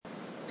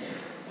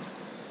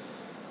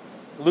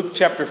Luke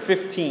chapter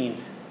 15,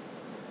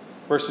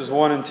 verses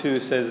 1 and 2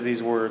 says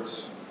these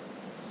words.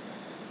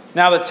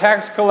 Now the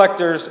tax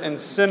collectors and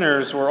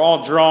sinners were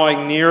all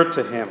drawing near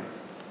to him.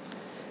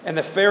 And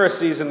the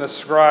Pharisees and the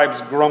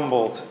scribes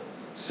grumbled,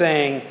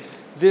 saying,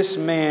 "This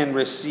man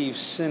receives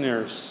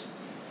sinners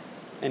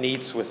and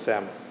eats with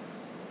them."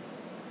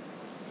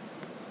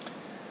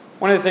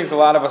 One of the things a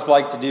lot of us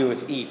like to do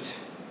is eat.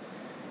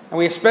 And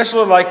we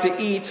especially like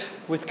to eat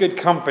with good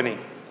company.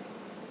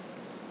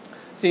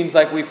 Seems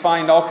like we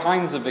find all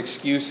kinds of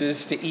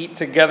excuses to eat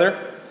together.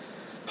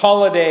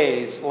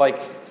 Holidays like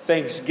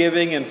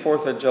Thanksgiving and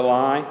 4th of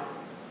July.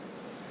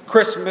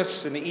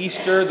 Christmas and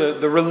Easter,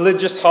 the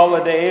religious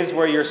holidays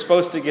where you're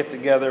supposed to get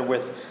together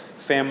with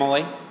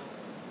family.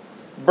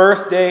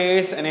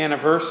 Birthdays and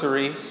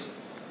anniversaries.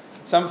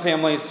 Some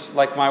families,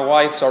 like my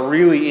wife's, are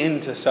really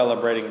into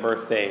celebrating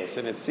birthdays.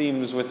 And it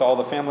seems with all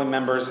the family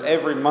members,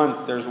 every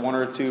month there's 1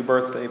 or 2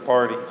 birthday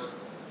parties.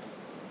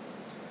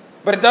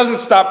 But it doesn't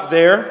stop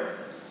there.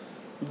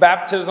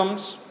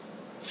 Baptisms,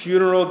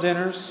 funeral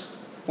dinners,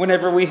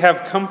 whenever we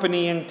have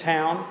company in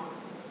town.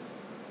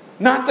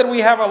 Not that we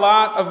have a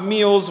lot of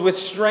meals with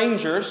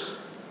strangers,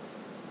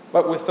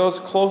 but with those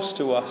close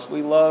to us,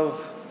 we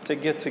love to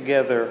get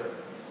together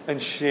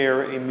and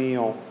share a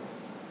meal.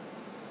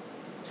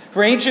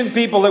 For ancient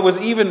people, it was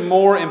even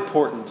more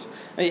important.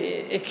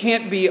 It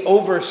can't be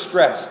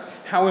overstressed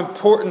how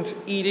important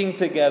eating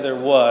together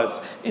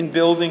was in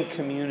building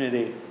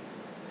community.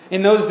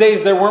 In those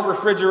days, there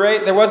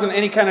wasn't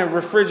any kind of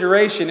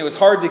refrigeration. It was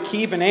hard to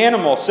keep an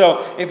animal.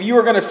 So if you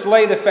were going to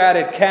slay the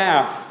fatted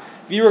calf,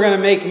 if you were going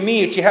to make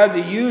meat, you had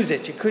to use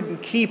it. You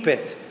couldn't keep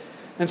it.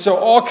 And so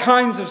all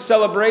kinds of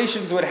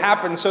celebrations would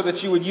happen so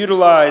that you would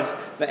utilize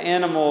the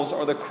animals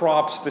or the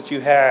crops that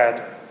you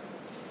had.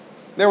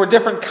 There were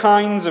different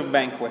kinds of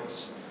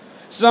banquets.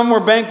 Some were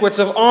banquets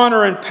of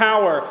honor and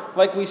power,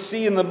 like we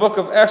see in the book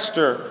of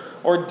Esther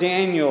or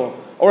Daniel,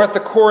 or at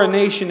the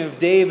coronation of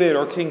David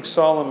or King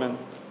Solomon.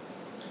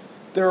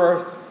 There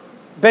are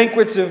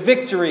banquets of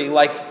victory,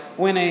 like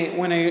when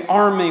an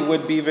army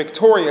would be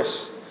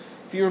victorious.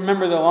 If you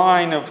remember the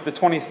line of the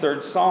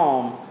 23rd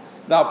Psalm,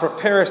 "Thou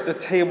preparest a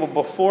table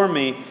before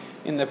me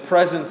in the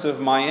presence of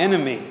my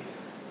enemy."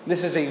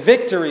 This is a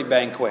victory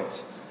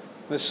banquet.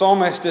 The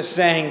psalmist is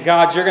saying,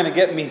 God, you're going to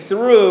get me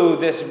through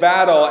this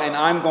battle, and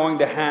I'm going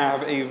to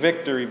have a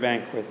victory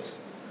banquet.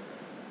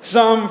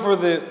 Some, for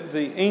the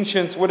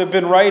ancients, would have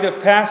been rite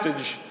of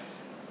passage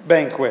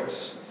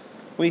banquets.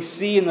 We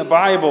see in the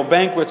Bible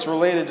banquets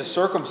related to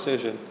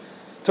circumcision,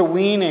 to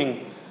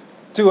weaning,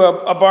 to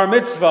a bar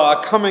mitzvah,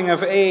 a coming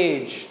of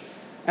age.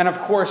 And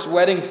of course,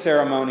 wedding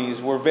ceremonies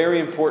were very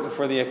important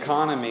for the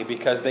economy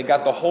because they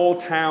got the whole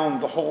town,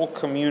 the whole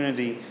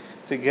community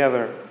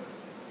together.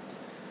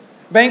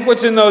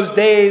 Banquets in those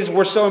days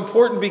were so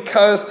important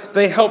because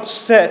they helped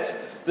set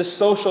the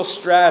social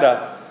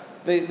strata.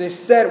 They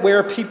set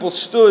where people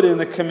stood in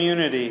the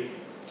community.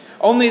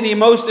 Only the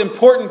most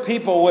important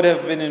people would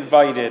have been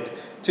invited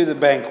to the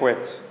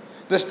banquet.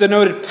 This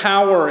denoted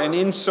power and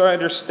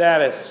insider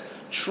status,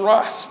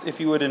 trust if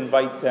you would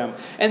invite them.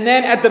 And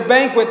then at the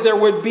banquet there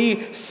would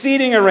be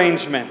seating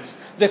arrangements.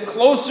 The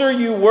closer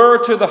you were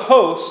to the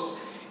host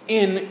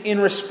in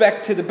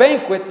respect to the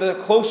banquet, the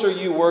closer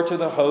you were to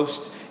the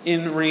host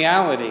in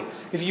reality.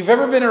 If you've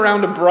ever been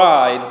around a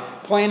bride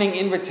planning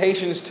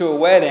invitations to a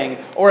wedding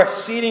or a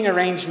seating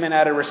arrangement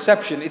at a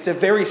reception, it's a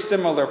very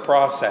similar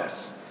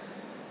process.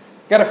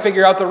 Got to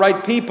figure out the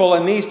right people,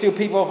 and these two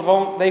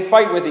people, they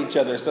fight with each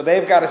other, so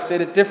they've got to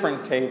sit at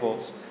different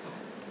tables.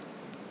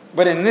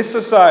 But in this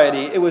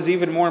society, it was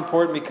even more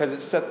important because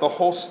it set the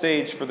whole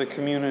stage for the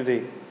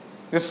community.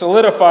 It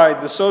solidified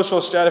the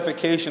social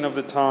stratification of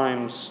the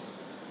times.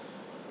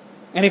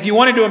 And if you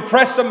wanted to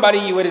impress somebody,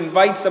 you would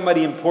invite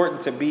somebody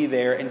important to be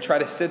there and try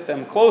to sit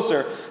them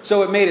closer,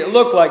 so it made it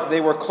look like they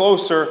were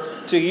closer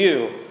to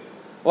you,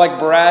 like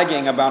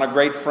bragging about a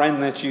great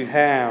friend that you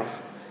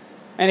have.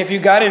 And if you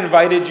got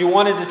invited, you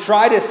wanted to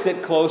try to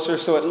sit closer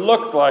so it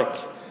looked like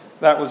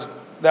that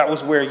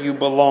was where you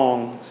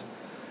belonged.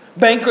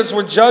 Banquets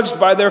were judged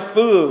by their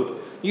food.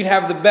 You'd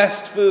have the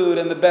best food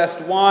and the best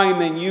wine,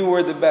 and you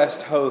were the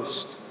best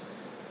host.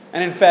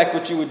 And in fact,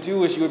 what you would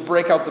do is you would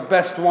break out the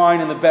best wine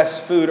and the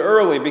best food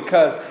early,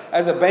 because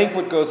as a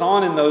banquet goes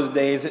on in those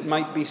days, it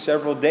might be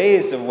several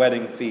days of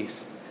wedding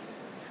feast.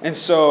 And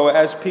so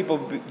as people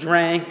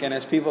drank and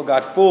as people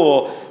got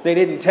full, they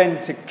didn't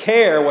tend to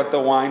care what the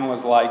wine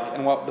was like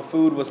and what the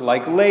food was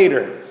like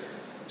later.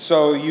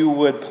 So you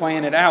would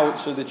plan it out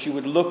so that you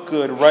would look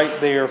good right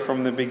there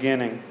from the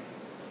beginning.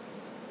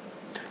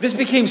 This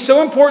became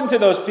so important to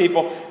those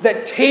people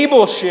that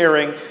table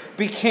sharing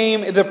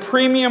became the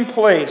premium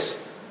place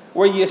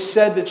where you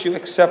said that you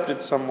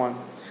accepted someone.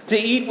 To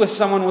eat with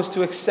someone was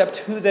to accept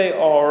who they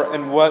are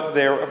and what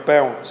they're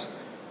about.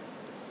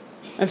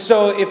 And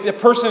so if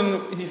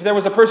there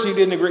was a person you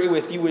didn't agree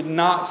with, you would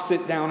not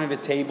sit down at a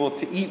table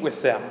to eat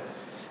with them.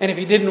 And if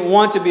you didn't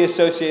want to be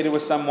associated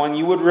with someone,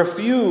 you would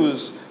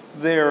refuse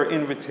their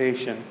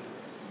invitation.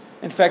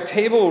 In fact,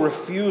 table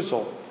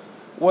refusal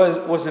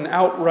was an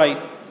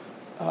outright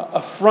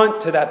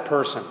affront to that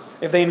person.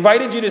 If they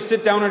invited you to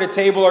sit down at a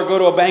table or go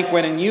to a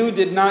banquet and you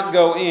did not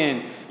go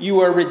in, you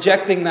are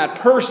rejecting that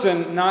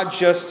person, not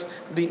just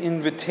the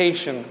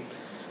invitation.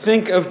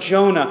 Think of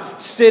Jonah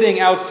sitting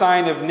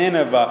outside of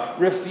Nineveh,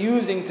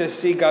 refusing to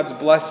see God's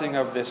blessing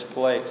of this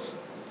place.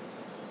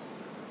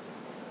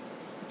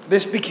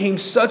 This became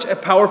such a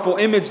powerful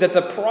image that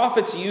the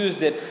prophets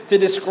used it to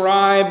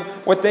describe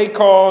what they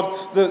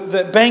called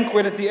the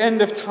banquet at the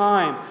end of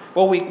time.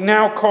 What we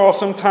now call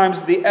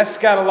sometimes the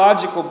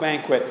eschatological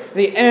banquet,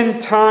 the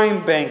end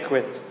time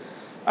banquet.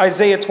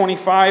 Isaiah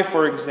 25,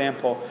 for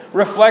example,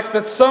 reflects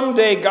that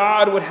someday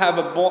God would have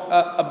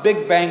a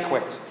big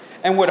banquet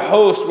and would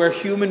host where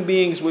human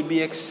beings would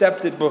be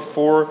accepted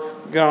before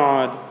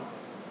God.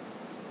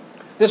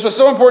 This was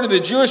so important to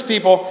the Jewish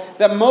people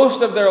that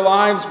most of their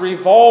lives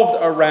revolved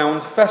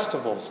around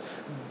festivals,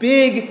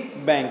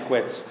 big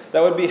banquets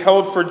that would be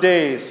held for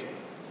days,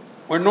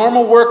 where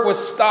normal work was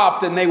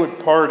stopped and they would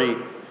party.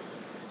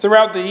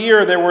 Throughout the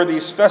year, there were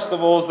these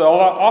festivals that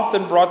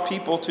often brought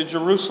people to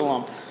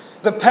Jerusalem.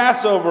 The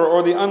Passover,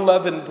 or the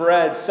unleavened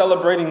bread,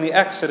 celebrating the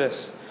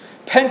Exodus.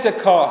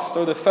 Pentecost,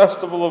 or the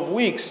Festival of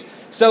Weeks,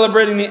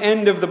 celebrating the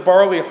end of the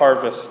barley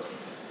harvest.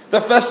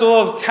 The Festival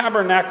of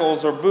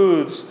Tabernacles, or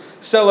booths,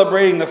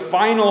 celebrating the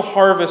final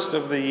harvest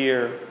of the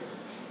year.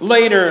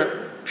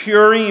 Later,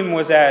 Purim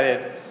was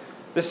added,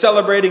 the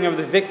celebrating of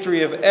the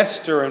victory of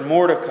Esther and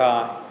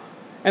Mordecai.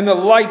 And the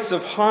lights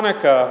of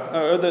Hanukkah,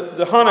 or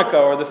the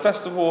Hanukkah, or the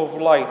Festival of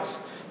Lights,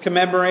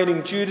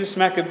 commemorating Judas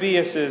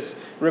Maccabeus'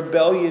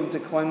 rebellion to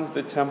cleanse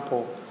the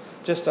temple,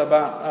 just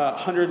about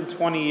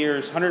 150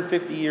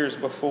 years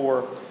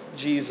before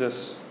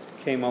Jesus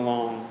came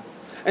along.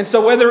 And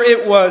so whether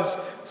it was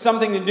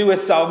something to do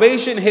with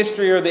salvation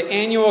history or the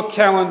annual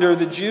calendar,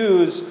 the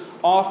Jews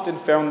often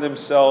found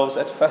themselves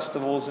at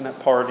festivals and at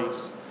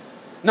parties.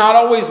 Not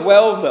always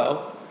well,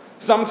 though.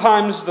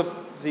 Sometimes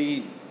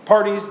the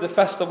parties, the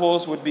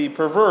festivals would be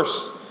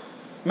perverse.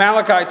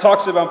 Malachi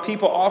talks about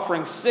people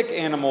offering sick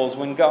animals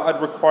when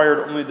God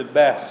required only the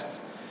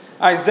best.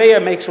 Isaiah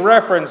makes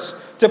reference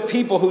to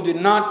people who did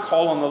not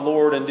call on the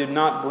Lord and did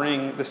not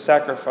bring the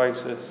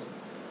sacrifices.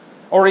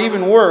 Or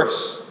even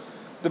worse,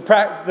 the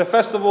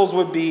festivals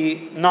would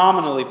be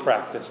nominally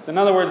practiced. In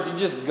other words, you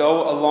just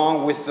go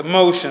along with the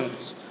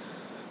motions.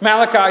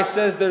 Malachi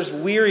says there's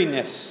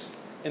weariness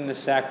in the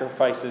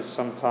sacrifices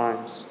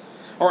sometimes.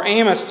 Or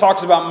Amos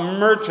talks about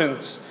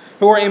merchants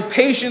who are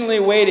impatiently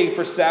waiting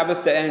for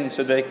Sabbath to end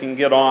so they can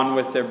get on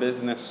with their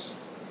business.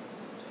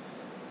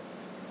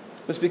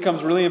 This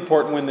becomes really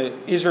important when the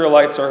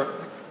Israelites are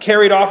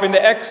carried off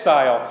into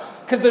exile,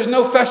 because there's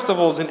no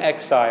festivals in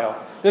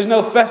exile. There's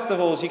no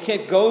festivals. You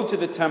can't go to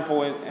the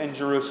temple in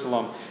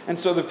Jerusalem. And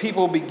so the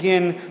people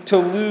begin to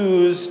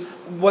lose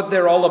what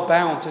they're all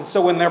about. And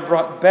so when they're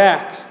brought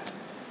back,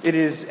 it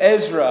is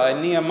Ezra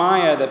and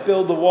Nehemiah that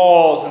build the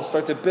walls and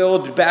start to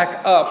build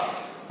back up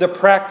the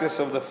practice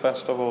of the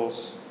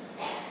festivals.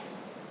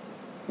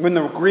 When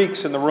the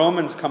Greeks and the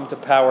Romans come to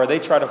power, they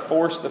try to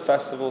force the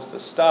festivals to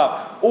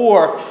stop,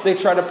 or they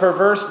try to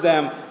perverse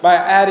them by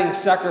adding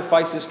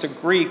sacrifices to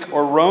Greek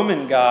or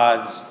Roman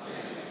gods.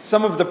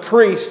 Some of the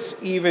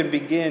priests even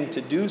begin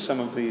to do some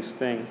of these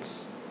things.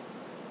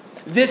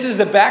 This is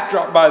the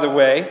backdrop, by the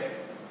way,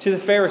 to the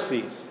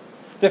Pharisees.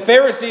 The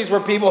Pharisees were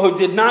people who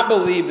did not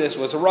believe this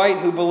was right,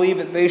 who believed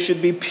that they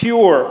should be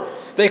pure.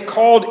 They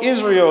called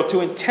Israel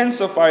to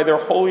intensify their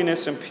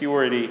holiness and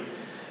purity,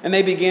 and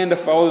they began to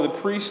follow the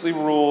priestly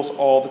rules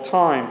all the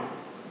time.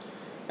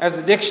 As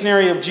the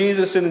dictionary of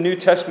Jesus in the New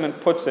Testament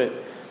puts it,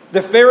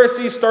 the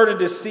Pharisees started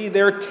to see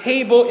their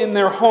table in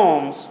their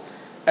homes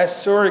as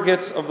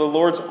surrogates of the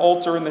Lord's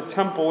altar in the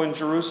temple in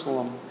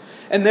Jerusalem,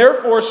 and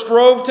therefore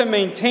strove to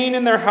maintain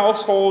in their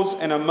households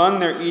and among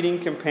their eating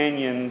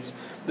companions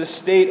the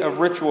state of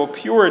ritual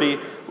purity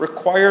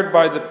required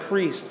by the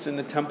priests in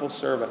the temple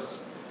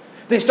service.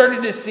 They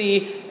started to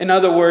see, in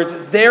other words,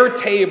 their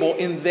table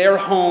in their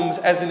homes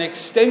as an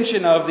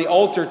extension of the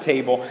altar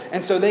table,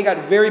 and so they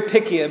got very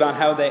picky about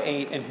how they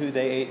ate and who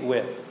they ate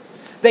with.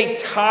 They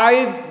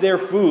tithed their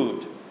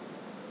food.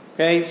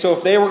 Okay, so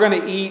if they were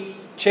going to eat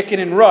chicken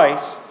and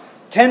rice,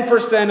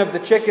 10% of the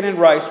chicken and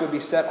rice would be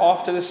set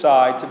off to the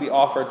side to be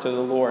offered to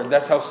the Lord.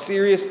 That's how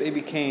serious they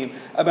became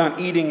about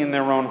eating in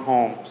their own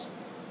homes.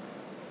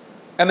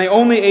 And they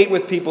only ate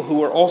with people who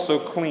were also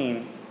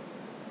clean.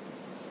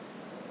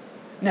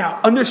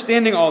 Now,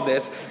 understanding all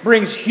this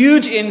brings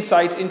huge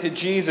insights into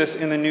Jesus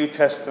in the New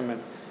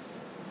Testament.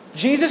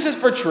 Jesus is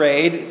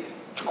portrayed,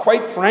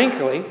 quite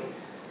frankly,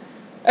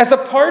 as a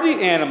party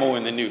animal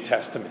in the New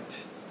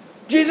Testament.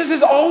 Jesus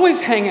is always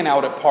hanging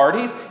out at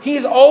parties.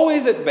 He's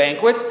always at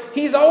banquets.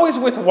 He's always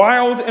with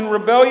wild and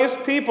rebellious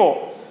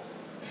people.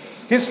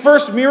 His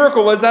first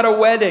miracle is at a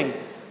wedding.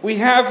 We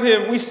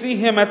see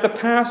him at the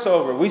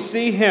Passover. We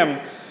see him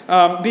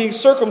being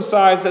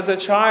circumcised as a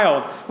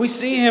child. We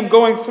see him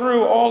going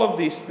through all of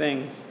these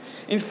things.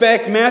 In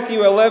fact,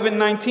 Matthew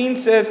 11:19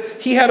 says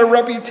he had a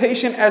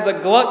reputation as a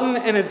glutton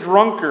and a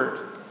drunkard,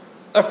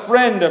 a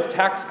friend of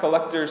tax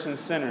collectors and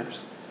sinners.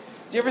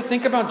 Do you ever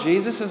think about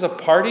Jesus as a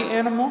party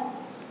animal?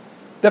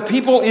 The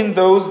people in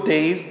those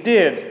days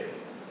did.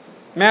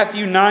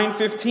 Matthew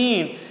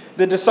 9:15,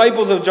 the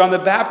disciples of John the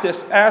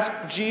Baptist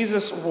asked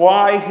Jesus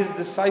why his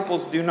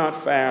disciples do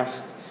not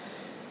fast.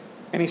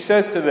 And he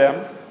says to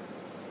them,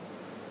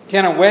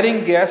 "Can a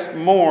wedding guest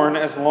mourn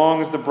as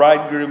long as the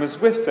bridegroom is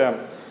with them?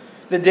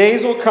 The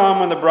days will come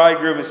when the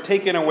bridegroom is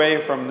taken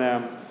away from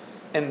them,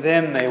 and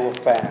then they will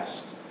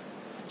fast."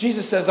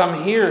 Jesus says,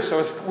 I'm here,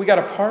 so we got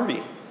a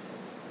party.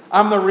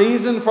 I'm the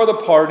reason for the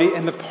party,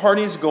 and the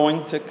party's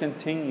going to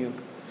continue.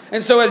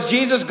 And so as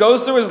Jesus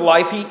goes through his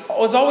life, he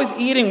was always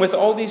eating with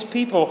all these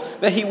people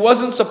that he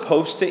wasn't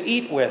supposed to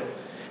eat with.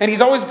 And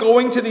he's always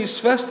going to these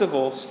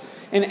festivals.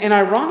 And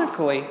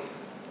ironically,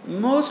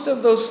 most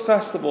of those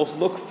festivals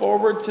look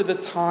forward to the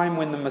time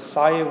when the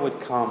Messiah would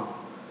come.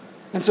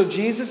 And so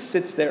Jesus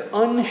sits there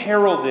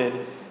unheralded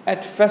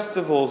at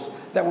festivals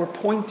that were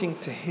pointing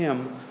to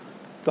him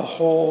the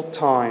whole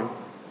time.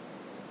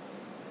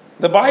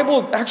 The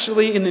Bible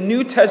actually in the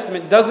New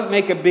Testament doesn't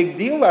make a big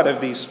deal out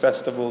of these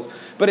festivals,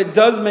 but it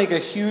does make a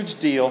huge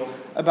deal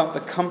about the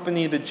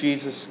company that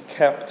Jesus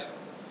kept.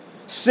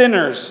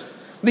 Sinners.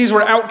 These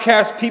were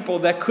outcast people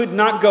that could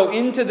not go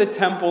into the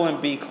temple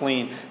and be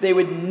clean. They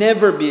would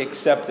never be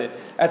accepted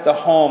at the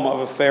home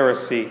of a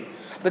Pharisee.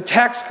 The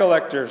tax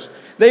collectors.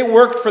 They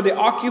worked for the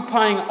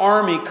occupying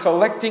army,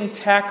 collecting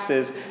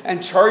taxes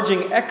and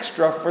charging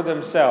extra for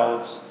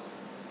themselves.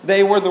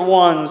 They were the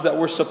ones that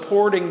were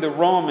supporting the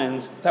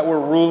Romans that were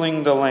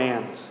ruling the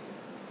land.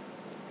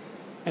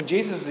 And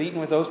Jesus is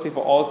eating with those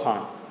people all the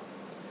time,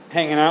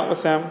 hanging out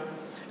with them,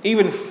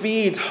 even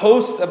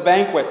hosts a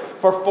banquet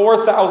for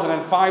 4,000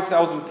 and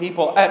 5,000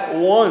 people at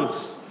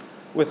once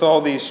with all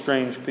these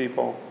strange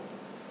people.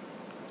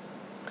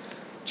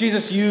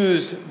 Jesus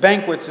used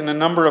banquets in a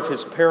number of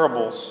his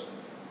parables.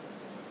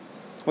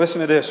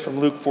 Listen to this from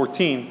Luke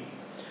 14.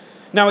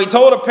 Now he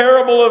told a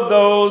parable of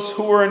those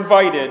who were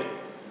invited,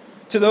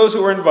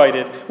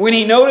 when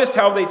he noticed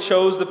how they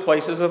chose the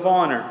places of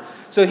honor.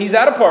 So he's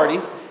at a party,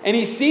 and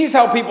he sees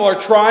how people are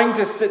trying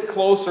to sit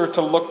closer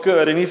to look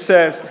good. And he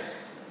says,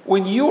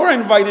 when you are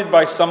invited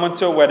by someone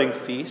to a wedding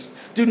feast,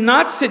 do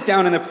not sit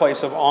down in the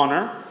place of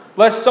honor,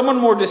 lest someone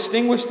more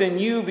distinguished than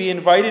you be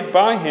invited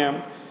by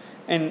him,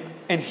 and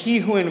he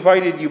who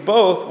invited you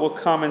both will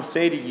come and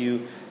say to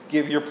you,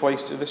 give your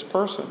place to this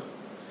person.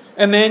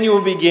 And then you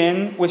will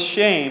begin with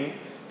shame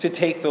to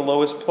take the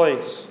lowest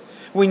place.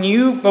 When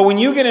you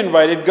get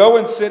invited, go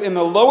and sit in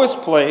the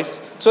lowest place,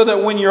 so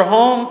that when your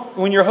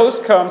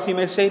host comes, he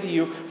may say to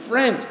you,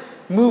 friend,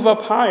 move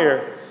up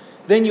higher.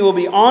 Then you will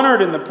be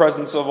honored in the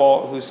presence of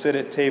all who sit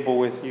at table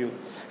with you.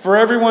 For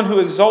everyone who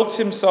exalts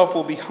himself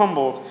will be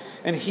humbled,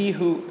 and he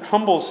who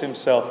humbles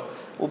himself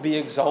will be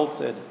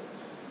exalted.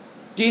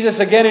 Jesus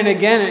again and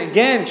again and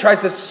again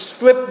tries to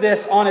flip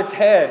this on its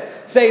head,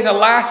 saying the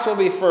last will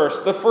be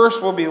first, the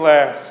first will be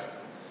last.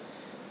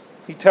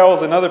 He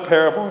tells another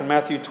parable in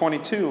Matthew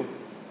 22.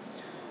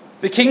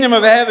 The kingdom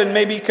of heaven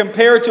may be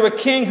compared to a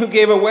king who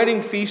gave a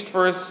wedding feast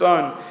for his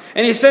son.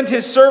 And he sent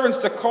his servants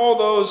to call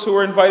those who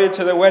were invited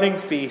to the wedding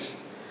feast,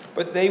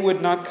 but they would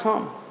not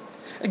come.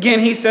 Again,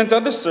 he sent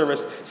other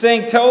servants,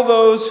 saying, tell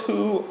those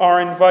who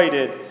are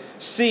invited,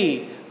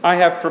 see, I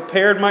have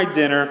prepared my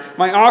dinner.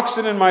 My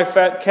oxen and my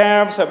fat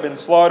calves have been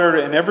slaughtered,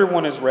 and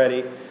everyone is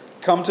ready.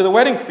 Come to the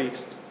wedding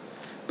feast.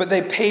 But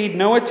they paid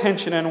no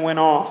attention and went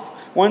off,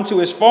 one to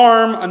his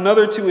farm,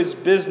 another to his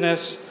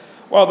business,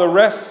 while the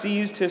rest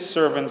seized his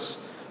servants,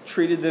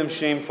 treated them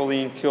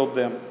shamefully, and killed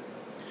them.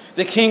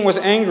 The king was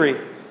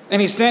angry,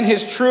 and he sent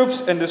his troops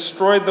and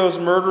destroyed those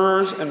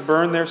murderers and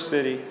burned their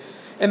city.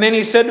 And then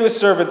he said to his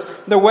servants,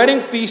 the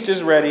wedding feast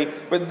is ready,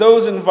 but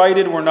those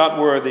invited were not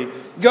worthy.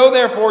 Go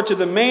therefore to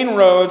the main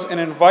roads and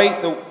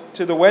invite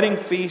to the wedding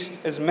feast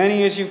as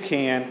many as you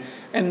can.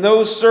 And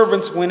those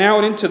servants went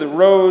out into the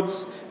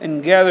roads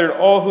and gathered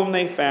all whom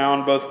they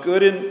found, both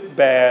good and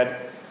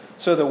bad.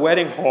 So the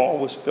wedding hall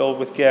was filled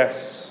with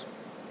guests.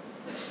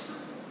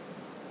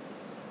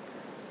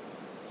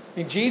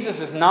 And Jesus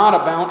is not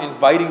about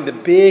inviting the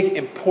big,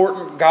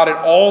 important, got it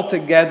all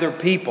together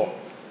people.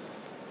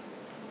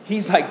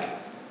 He's like,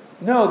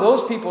 no,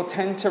 those people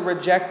tend to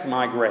reject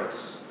my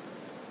grace.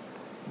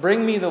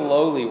 Bring me the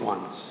lowly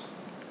ones,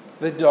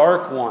 the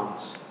dark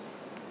ones,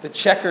 the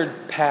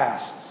checkered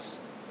pasts.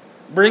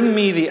 Bring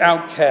me the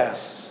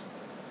outcasts.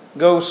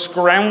 Go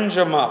scrounge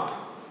them up.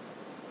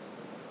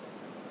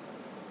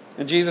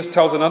 And Jesus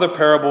tells another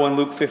parable in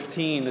Luke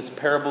 15, this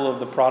parable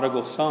of the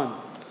prodigal son,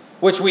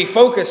 which we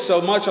focus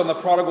so much on the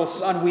prodigal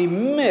son, we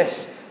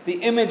miss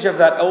the image of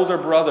that elder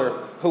brother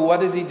who, what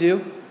does he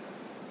do?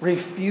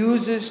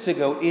 Refuses to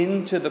go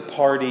into the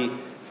party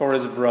for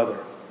his brother.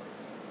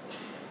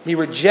 He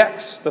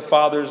rejects the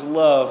Father's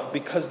love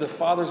because the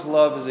Father's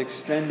love is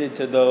extended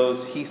to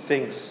those he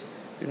thinks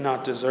do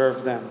not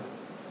deserve them.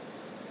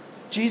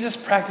 Jesus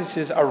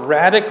practices a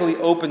radically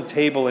open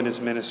table in his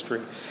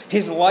ministry.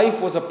 His life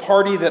was a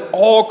party that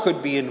all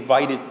could be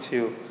invited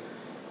to.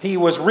 He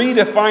was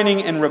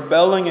redefining and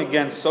rebelling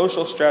against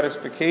social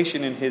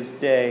stratification in his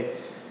day.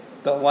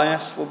 The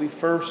last will be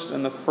first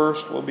and the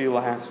first will be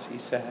last, he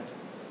said.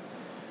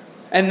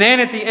 And then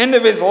at the end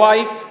of his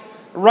life,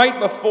 right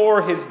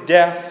before his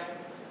death,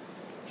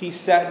 he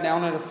sat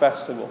down at a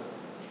festival,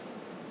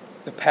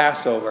 the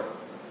Passover,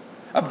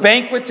 a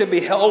banquet to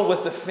be held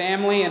with the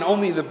family and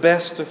only the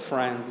best of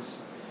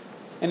friends.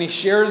 And he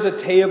shares a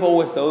table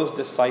with those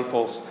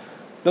disciples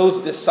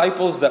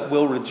that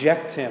will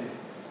reject him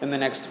in the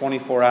next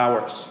 24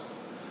 hours.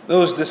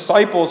 Those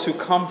disciples who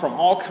come from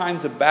all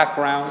kinds of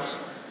backgrounds,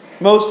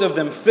 most of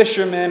them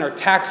fishermen or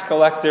tax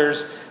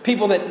collectors,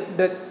 people that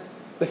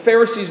the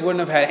Pharisees wouldn't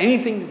have had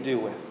anything to do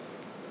with.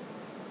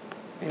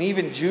 And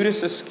even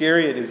Judas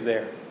Iscariot is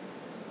there,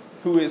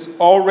 who has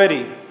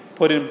already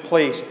put in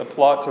place the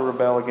plot to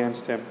rebel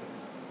against him,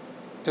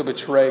 to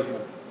betray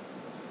him.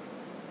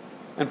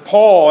 And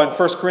Paul in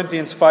 1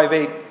 Corinthians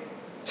 5:8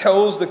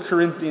 tells the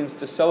Corinthians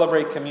to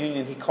celebrate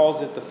communion. He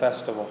calls it the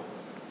festival.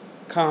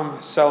 Come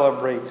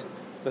celebrate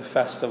the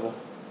festival.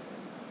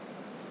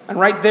 And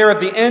right there at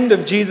the end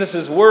of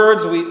Jesus'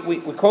 words, we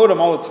quote them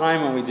all the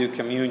time when we do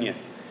communion.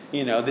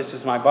 You know, this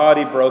is my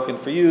body broken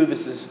for you.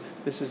 This is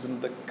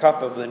the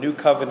cup of the new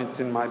covenant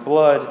in my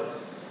blood.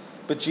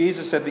 But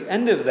Jesus at the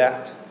end of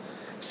that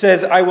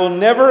says, I will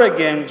never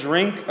again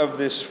drink of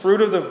this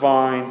fruit of the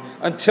vine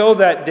until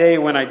that day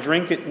when I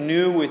drink it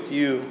new with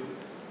you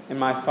in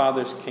my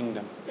Father's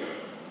kingdom.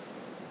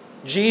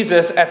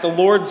 Jesus at the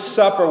Lord's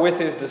Supper with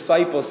his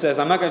disciples says,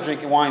 I'm not going to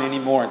drink wine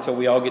anymore until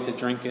we all get to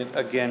drink it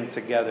again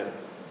together.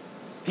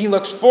 He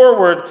looks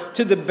forward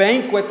to the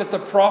banquet that the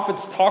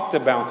prophets talked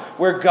about,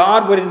 where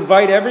God would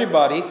invite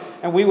everybody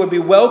and we would be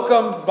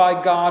welcomed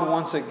by God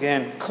once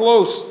again,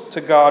 close to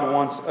God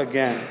once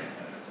again.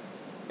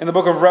 In the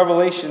book of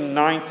Revelation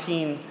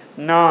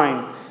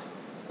 19:9,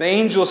 the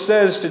angel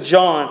says to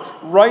John,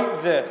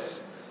 write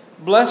this,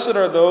 blessed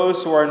are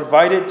those who are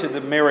invited to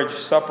the marriage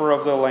supper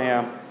of the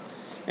Lamb.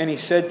 And he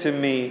said to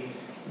me,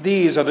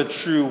 these are the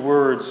true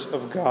words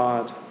of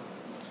God.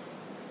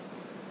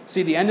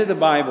 See, the end of the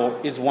Bible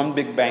is one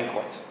big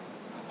banquet,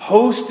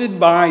 hosted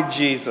by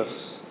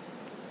Jesus.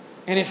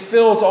 And it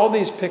fills all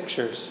these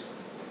pictures,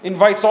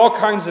 invites all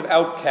kinds of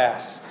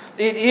outcasts.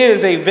 It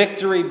is a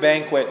victory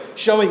banquet,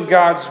 showing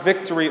God's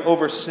victory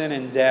over sin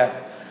and death.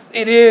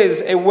 It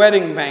is a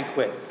wedding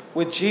banquet,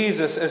 with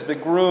Jesus as the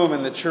groom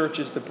and the church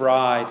as the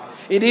bride.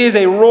 It is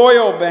a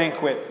royal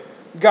banquet,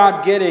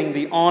 God getting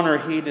the honor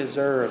he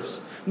deserves.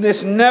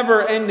 This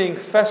never-ending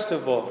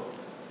festival.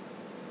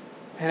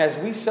 And as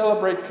we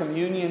celebrate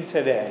communion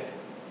today,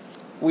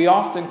 we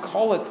often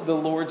call it the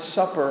Lord's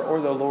Supper or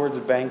the Lord's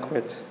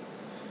banquet.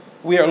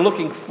 We are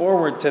looking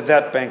forward to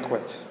that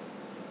banquet.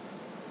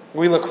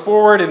 We look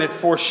forward and it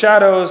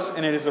foreshadows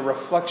and it is a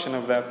reflection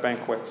of that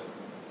banquet.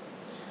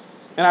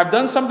 And I've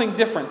done something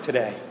different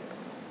today.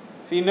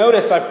 If you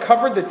notice, I've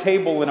covered the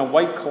table in a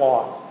white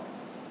cloth.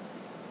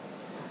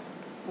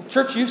 The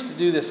church used to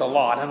do this a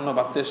lot. I don't know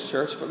about this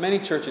church, but many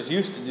churches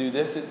used to do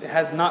this. It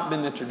has not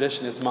been the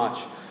tradition as much.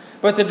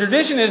 But the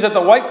tradition is that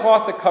the white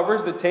cloth that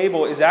covers the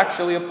table is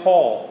actually a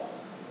pall,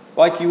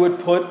 like you would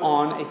put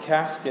on a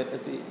casket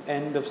at the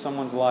end of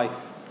someone's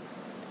life.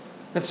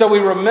 And so we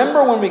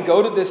remember when we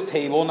go to this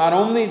table, not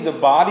only the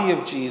body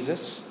of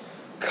Jesus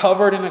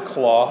covered in a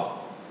cloth,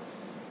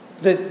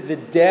 the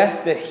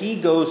death that he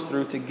goes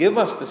through to give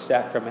us the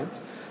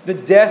sacrament, the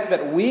death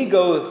that we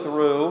go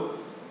through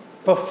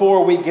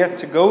before we get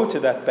to go to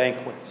that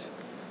banquet.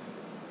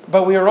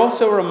 But we are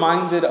also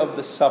reminded of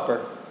the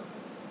supper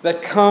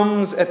that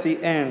comes at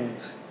the end,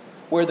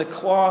 where the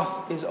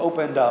cloth is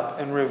opened up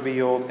and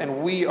revealed,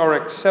 and we are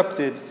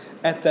accepted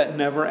at that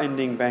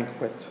never-ending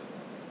banquet.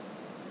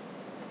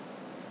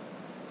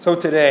 So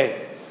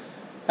today,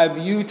 have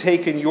you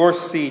taken your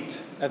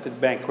seat at the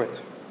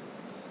banquet?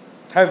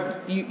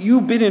 Have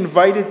you been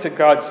invited to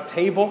God's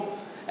table?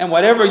 And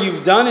whatever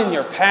you've done in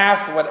your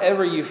past,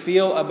 whatever you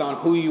feel about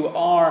who you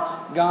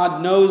are,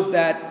 God knows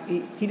that.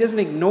 He doesn't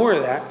ignore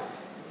that.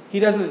 He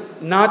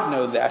doesn't not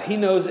know that. He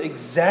knows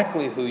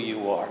exactly who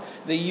you are,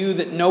 the you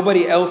that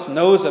nobody else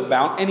knows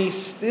about, and he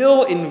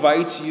still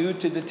invites you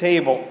to the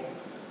table.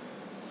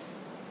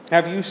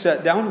 Have you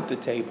sat down at the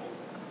table?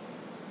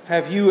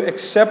 Have you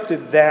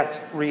accepted that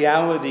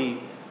reality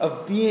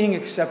of being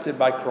accepted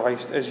by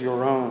Christ as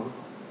your own?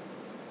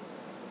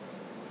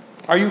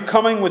 Are you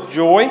coming with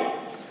joy?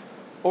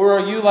 Or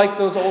are you like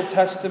those Old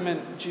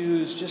Testament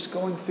Jews just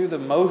going through the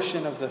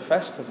motion of the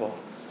festival?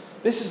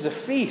 This is a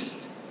feast.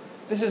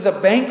 This is a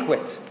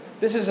banquet.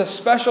 This is a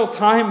special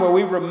time where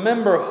we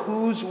remember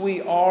whose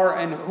we are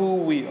and who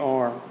we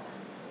are.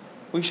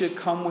 We should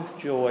come with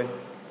joy.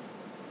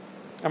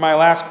 And my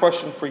last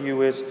question for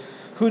you is,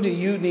 who do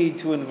you need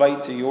to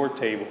invite to your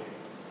table?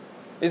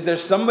 Is there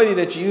somebody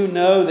that you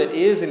know that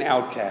is an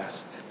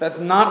outcast, that's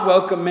not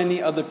welcome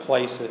many other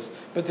places,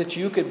 but that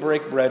you could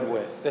break bread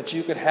with, that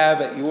you could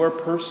have at your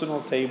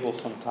personal table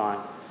sometime?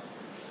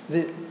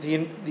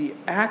 The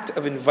act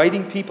of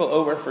inviting people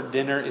over for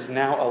dinner is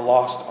now a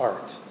lost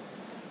art.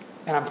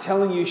 And I'm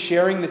telling you,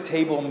 sharing the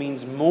table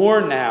means more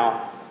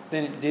now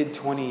than it did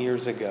 20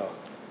 years ago,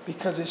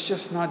 because it's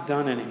just not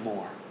done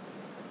anymore.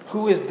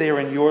 Who is there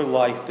in your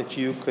life that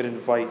you could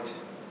invite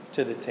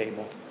to the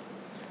table?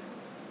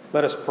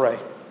 Let us pray.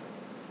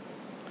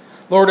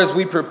 Lord, as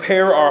we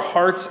prepare our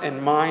hearts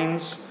and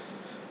minds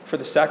for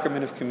the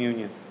sacrament of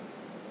communion,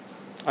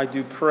 I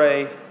do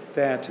pray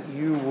that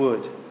you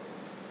would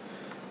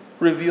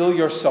reveal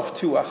yourself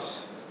to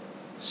us,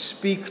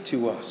 speak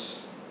to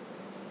us,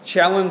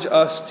 challenge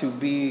us to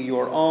be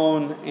your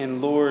own,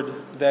 and Lord,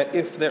 that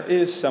if there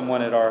is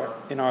someone in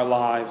our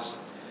lives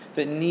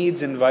that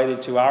needs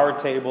invited to our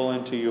table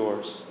and to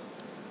yours,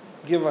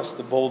 give us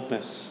the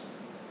boldness,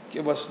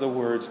 give us the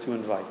words to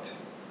invite.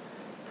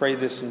 Pray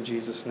this in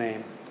Jesus'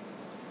 name.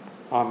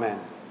 Amen.